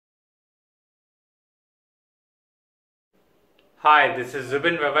Hi, this is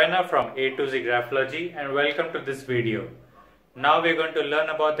Zubin Vevaina from A to Z Graphology and welcome to this video. Now we're going to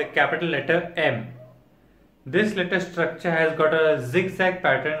learn about the capital letter M. This letter structure has got a zigzag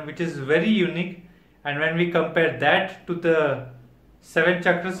pattern which is very unique, and when we compare that to the 7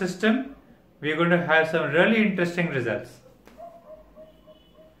 chakra system, we're going to have some really interesting results.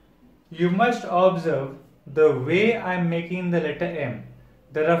 You must observe the way I'm making the letter M.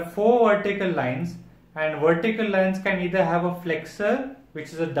 There are 4 vertical lines, and vertical lines can either have a flexor,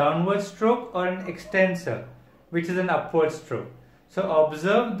 which is a downward stroke, or an extensor, which is an upward stroke. So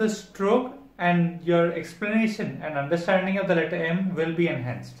observe the stroke and your explanation and understanding of the letter M will be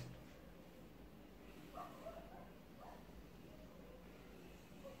enhanced.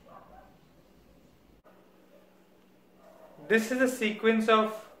 This is a sequence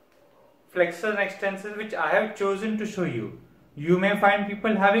of flexors and extensors which I have chosen to show you. You may find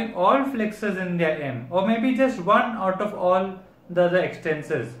people having all flexors in their M, or maybe just one out of all the other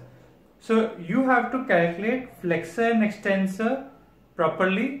extensors. So you have to calculate flexor and extensor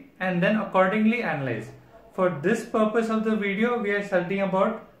properly and then accordingly analyze. For this purpose of the video, we are studying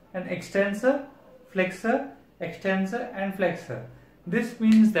about an extensor, flexor, extensor and flexor. This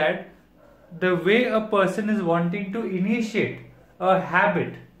means that the way a person is wanting to initiate a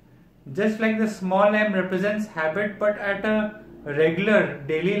habit, just like the small m represents habit but at a regular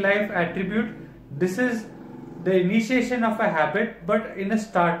daily life attribute, this is the initiation of a habit but in a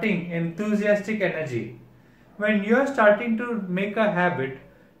starting enthusiastic energy. When you are starting to make a habit,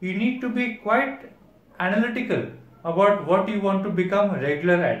 you need to be quite analytical about what you want to become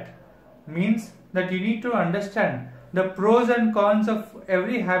regular at. Means that you need to understand the pros and cons of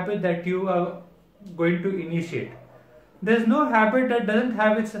every habit that you are going to initiate. There is no habit that doesn't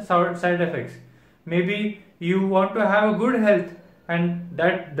have its side effects. Maybe you want to have a good health and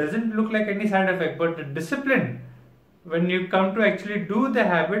that doesn't look like any side effect, but the discipline, when you come to actually do the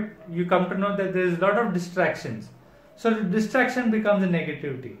habit, you come to know that there is a lot of distractions. So the distraction becomes a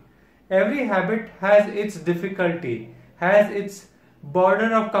negativity. Every habit has its difficulty, has its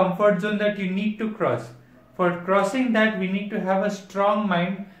border of comfort zone that you need to cross. For crossing that, we need to have a strong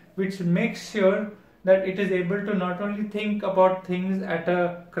mind which makes sure that it is able to not only think about things at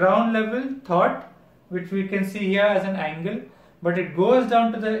a ground level thought, which we can see here as an angle, but it goes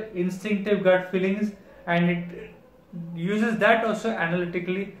down to the instinctive gut feelings and it uses that also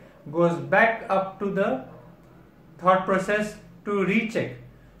analytically, goes back up to the thought process to recheck.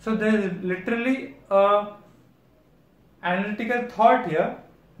 So there is literally a analytical thought here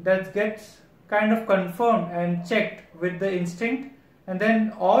that gets kind of confirmed and checked with the instinct, and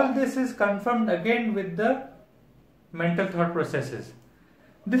then all this is confirmed again with the mental thought processes.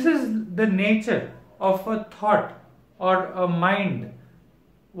 This is the nature of a thought or a mind,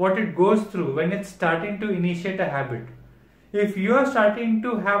 what it goes through when it's starting to initiate a habit. If you are starting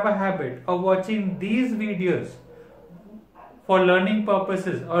to have a habit of watching these videos for learning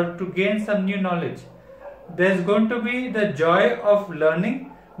purposes or to gain some new knowledge, there's going to be the joy of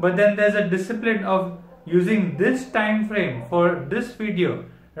learning, but then there's a discipline of using this time frame for this video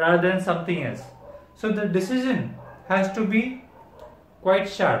rather than something else. So the decision has to be quite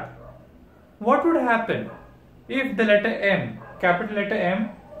sharp. What would happen if the letter M, capital letter M,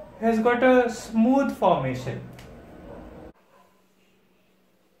 has got a smooth formation?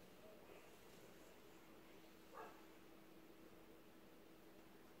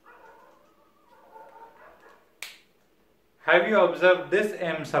 Have you observed this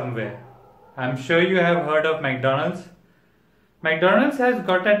M somewhere? I'm sure you have heard of McDonald's. McDonald's has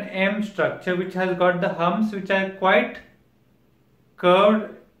got an M structure which has got the humps which are quite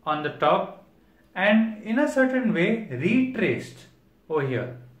curved on the top and in a certain way retraced over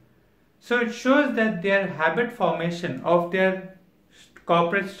here. So it shows that their habit formation of their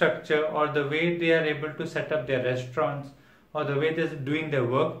corporate structure or the way they are able to set up their restaurants or the way they're doing their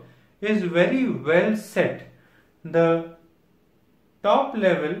work is very well set. The top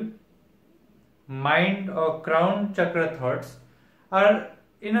level mind or crown chakra thoughts are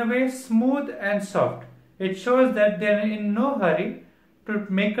in a way smooth and soft. It shows that they are in no hurry to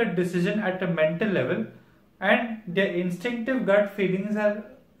make a decision at a mental level, and their instinctive gut feelings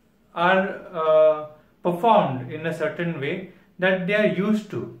are performed in a certain way that they are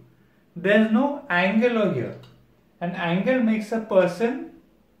used to. There is no angle over here. An angle makes a person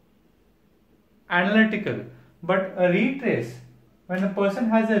analytical, but a retrace, when a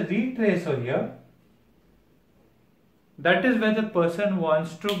person has a retrace over here, that is where the person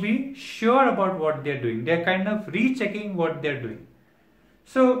wants to be sure about what they are doing. They are kind of rechecking what they are doing.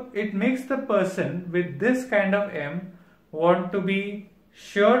 So it makes the person with this kind of M want to be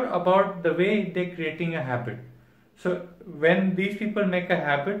sure about the way they're creating a habit. So when these people make a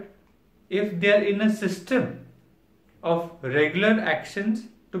habit, if they are in a system of regular actions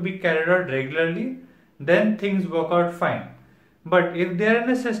to be carried out regularly, then things work out fine. But if they are in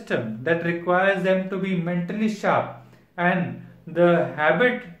a system that requires them to be mentally sharp and the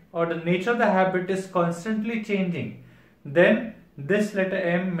habit or the nature of the habit is constantly changing, then this letter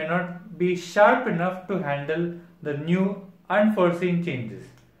M may not be sharp enough to handle the new unforeseen changes.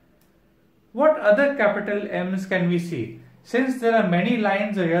 What other capital M's can we see? Since there are many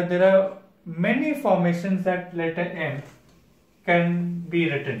lines here, there are many formations that letter M can be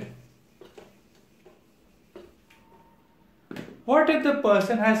written. What if the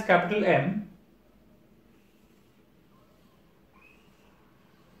person has capital M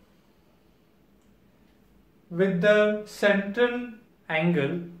with the central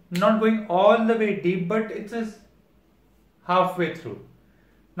angle not going all the way deep, but it's just halfway through?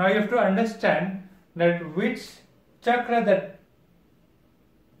 Now you have to understand that which chakra that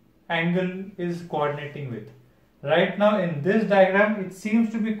angle is coordinating with. Right now in this diagram, it seems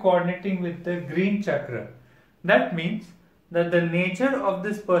to be coordinating with the green chakra. That means that the nature of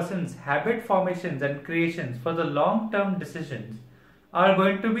this person's habit formations and creations for the long-term decisions are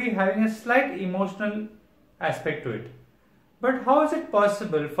going to be having a slight emotional aspect to it. But how is it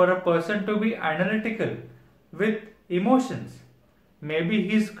possible for a person to be analytical with emotions? Maybe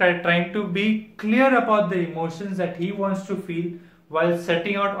he's trying to be clear about the emotions that he wants to feel while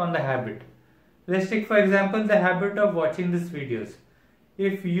setting out on the habit. Let's take for example the habit of watching these videos.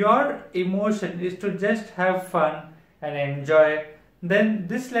 If your emotion is to just have fun and enjoy, then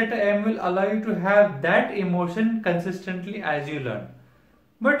this letter M will allow you to have that emotion consistently as you learn.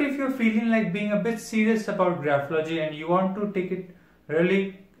 But if you're feeling like being a bit serious about graphology and you want to take it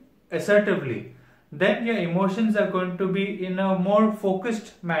really assertively, then your emotions are going to be in a more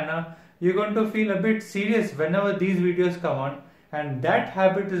focused manner. You're going to feel a bit serious whenever these videos come on, and that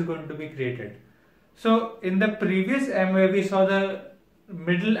habit is going to be created. So in the previous M where we saw the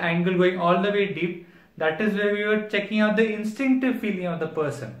middle angle going all the way deep, that is where we were checking out the instinctive feeling of the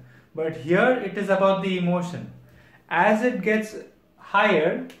person. But here it is about the emotion. As it gets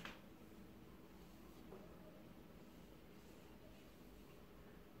higher,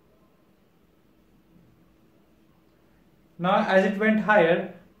 now as it went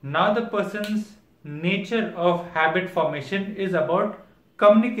higher, now the person's nature of habit formation is about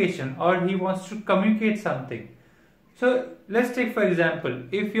communication, or he wants to communicate something. So let's take for example,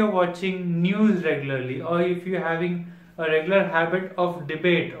 if you're watching news regularly, or if you're having a regular habit of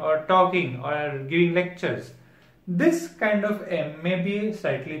debate or talking or giving lectures, this kind of M may be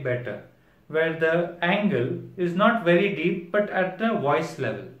slightly better, where the angle is not very deep but at the voice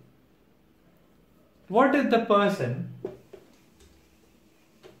level. What if the person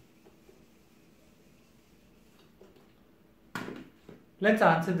let's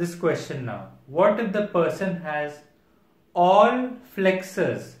answer this question now. What if the person has all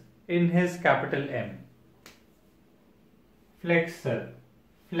flexors in his capital M? Flexor,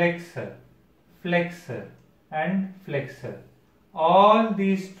 flexor, flexor and flexor. All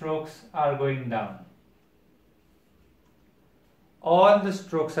these strokes are going down. All the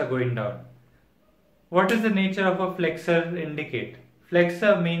strokes are going down. What does the nature of a flexor indicate?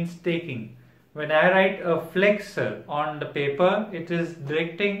 Flexor means taking. When I write a flexor on the paper, it is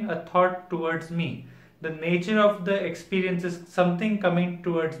directing a thought towards me. The nature of the experience is something coming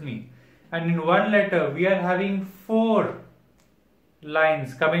towards me. And in one letter, we are having 4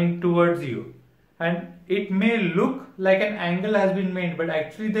 lines coming towards you. And it may look like an angle has been made, but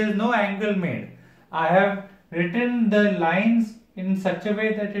actually there is no angle made. I have written the lines in such a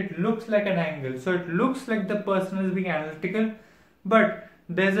way that it looks like an angle. So it looks like the person is being analytical, but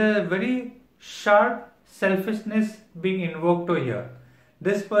there's a very sharp selfishness being invoked over here.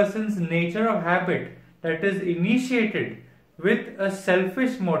 This person's nature of habit that is initiated with a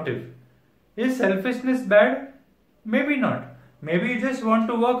selfish motive. Is selfishness bad? Maybe not. Maybe you just want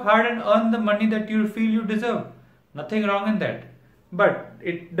to work hard and earn the money that you feel you deserve. Nothing wrong in that. But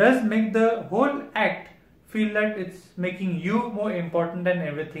it does make the whole act feel that it's making you more important than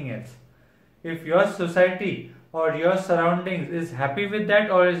everything else. If your society or your surroundings is happy with that,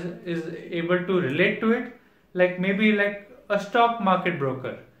 or is able to relate to it, like maybe like a stock market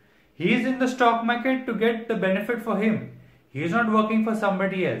broker. He is in the stock market to get the benefit for him. He is not working for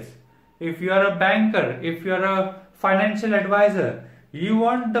somebody else. If you are a banker, if you are a financial advisor, you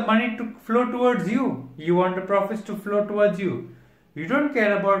want the money to flow towards you. You want the profits to flow towards you. You don't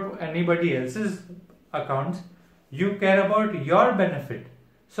care about anybody else's accounts. You care about your benefit.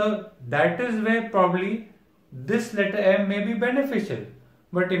 So that is where probably this letter M may be beneficial.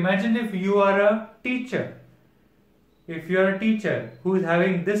 But imagine if you are a teacher. if you are a teacher who is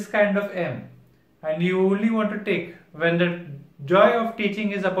having this kind of M and you only want to take when the joy of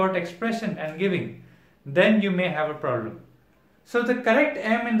teaching is about expression and giving, then you may have a problem. So the correct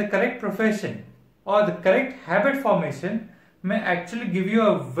M in the correct profession or the correct habit formation may actually give you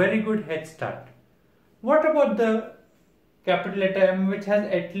a very good head start. What about the capital letter M which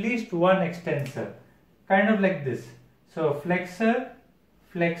has at least one extensor? Kind of like this. So flexor,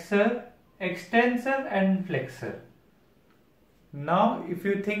 flexor, extensor and flexor. Now if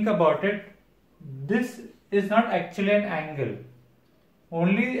you think about it, this is not actually an angle.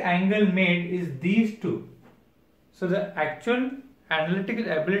 Only the angle made is these two. So the actual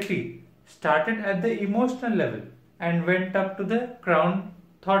analytical ability started at the emotional level and went up to the crown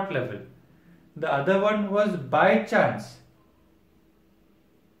thought level. The other one was by chance.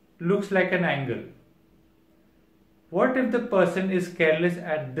 Looks like an angle. What if the person is careless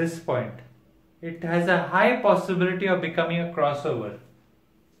at this point? It has a high possibility of becoming a crossover.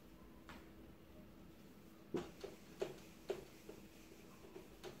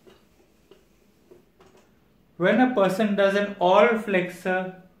 When a person does an all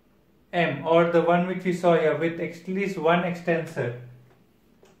flexor M or the one which we saw here with at least one extensor,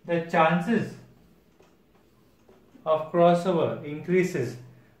 the chances of crossover increases.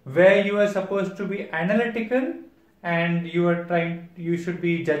 Where you are supposed to be analytical and you should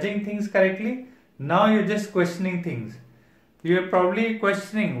be judging things correctly, now you're just questioning things. You're probably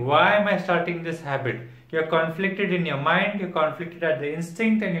questioning, why am I starting this habit? You're conflicted in your mind, you're conflicted at the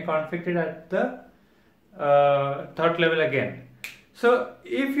instinct, and you're conflicted at the thought level again. So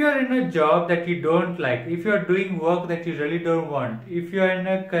if you are in a job that you don't like, if you are doing work that you really don't want, if you are in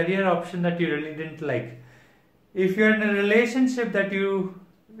a career option that you really didn't like, if you are in a relationship that you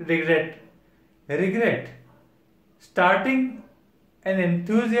regret, starting an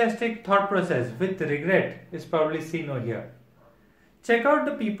enthusiastic thought process with regret is probably seen over here. Check out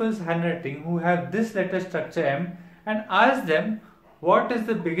the people's handwriting who have this letter structure M and ask them what is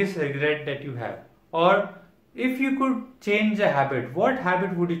the biggest regret that you have, or if you could change a habit, what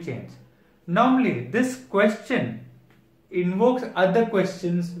habit would you change? Normally this question invokes other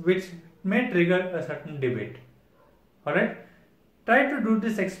questions which may trigger a certain debate. Alright? Try to do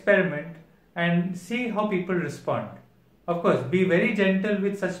this experiment and see how people respond. Of course, be very gentle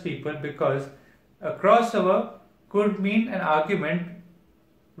with such people because a crossover could mean an argument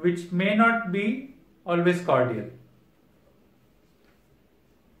which may not be always cordial.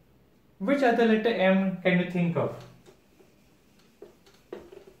 Which other letter M can you think of?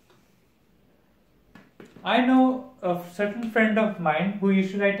 I know a certain friend of mine who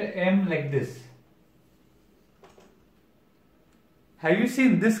used to write an M like this. Have you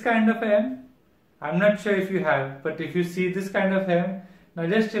seen this kind of M? I'm not sure if you have, but if you see this kind of M, now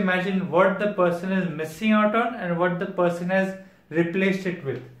just imagine what the person is missing out on and what the person has replaced it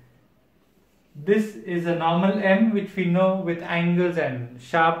with. This is a normal M which we know with angles and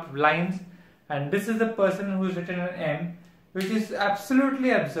sharp lines, and this is the person who's written an M which is absolutely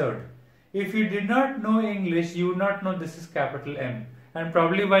absurd. If you did not know English, you would not know this is capital M, and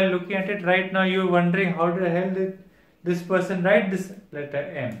probably while looking at it right now you're wondering how the hell did this person write this letter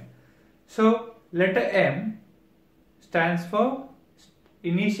M. So letter M stands for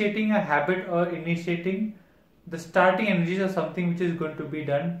initiating a habit or initiating the starting energies of something which is going to be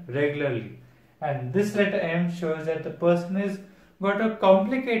done regularly. And this letter M shows that the person has got a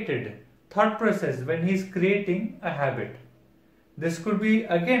complicated thought process when he is creating a habit. This could be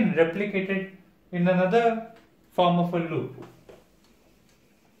again replicated in another form of a loop.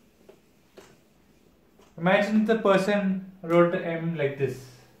 Imagine the person wrote the M like this,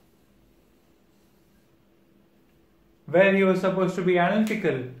 where he was supposed to be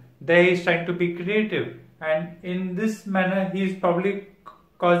analytical, there he is trying to be creative, and in this manner he is probably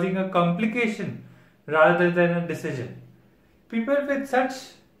causing a complication rather than a decision. People with such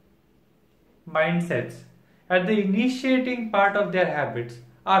mindsets at the initiating part of their habits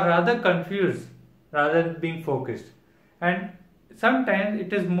are rather confused rather than being focused, and sometimes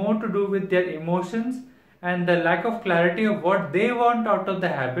it is more to do with their emotions and the lack of clarity of what they want out of the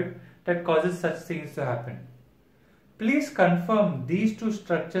habit that causes such things to happen. Please confirm these two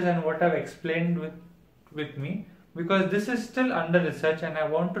structures and what I've explained with me, because this is still under research and I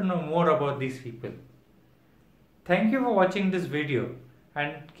want to know more about these people. Thank you for watching this video,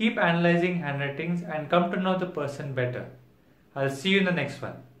 and keep analyzing handwritings and come to know the person better. I'll see you in the next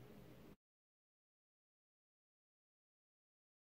one.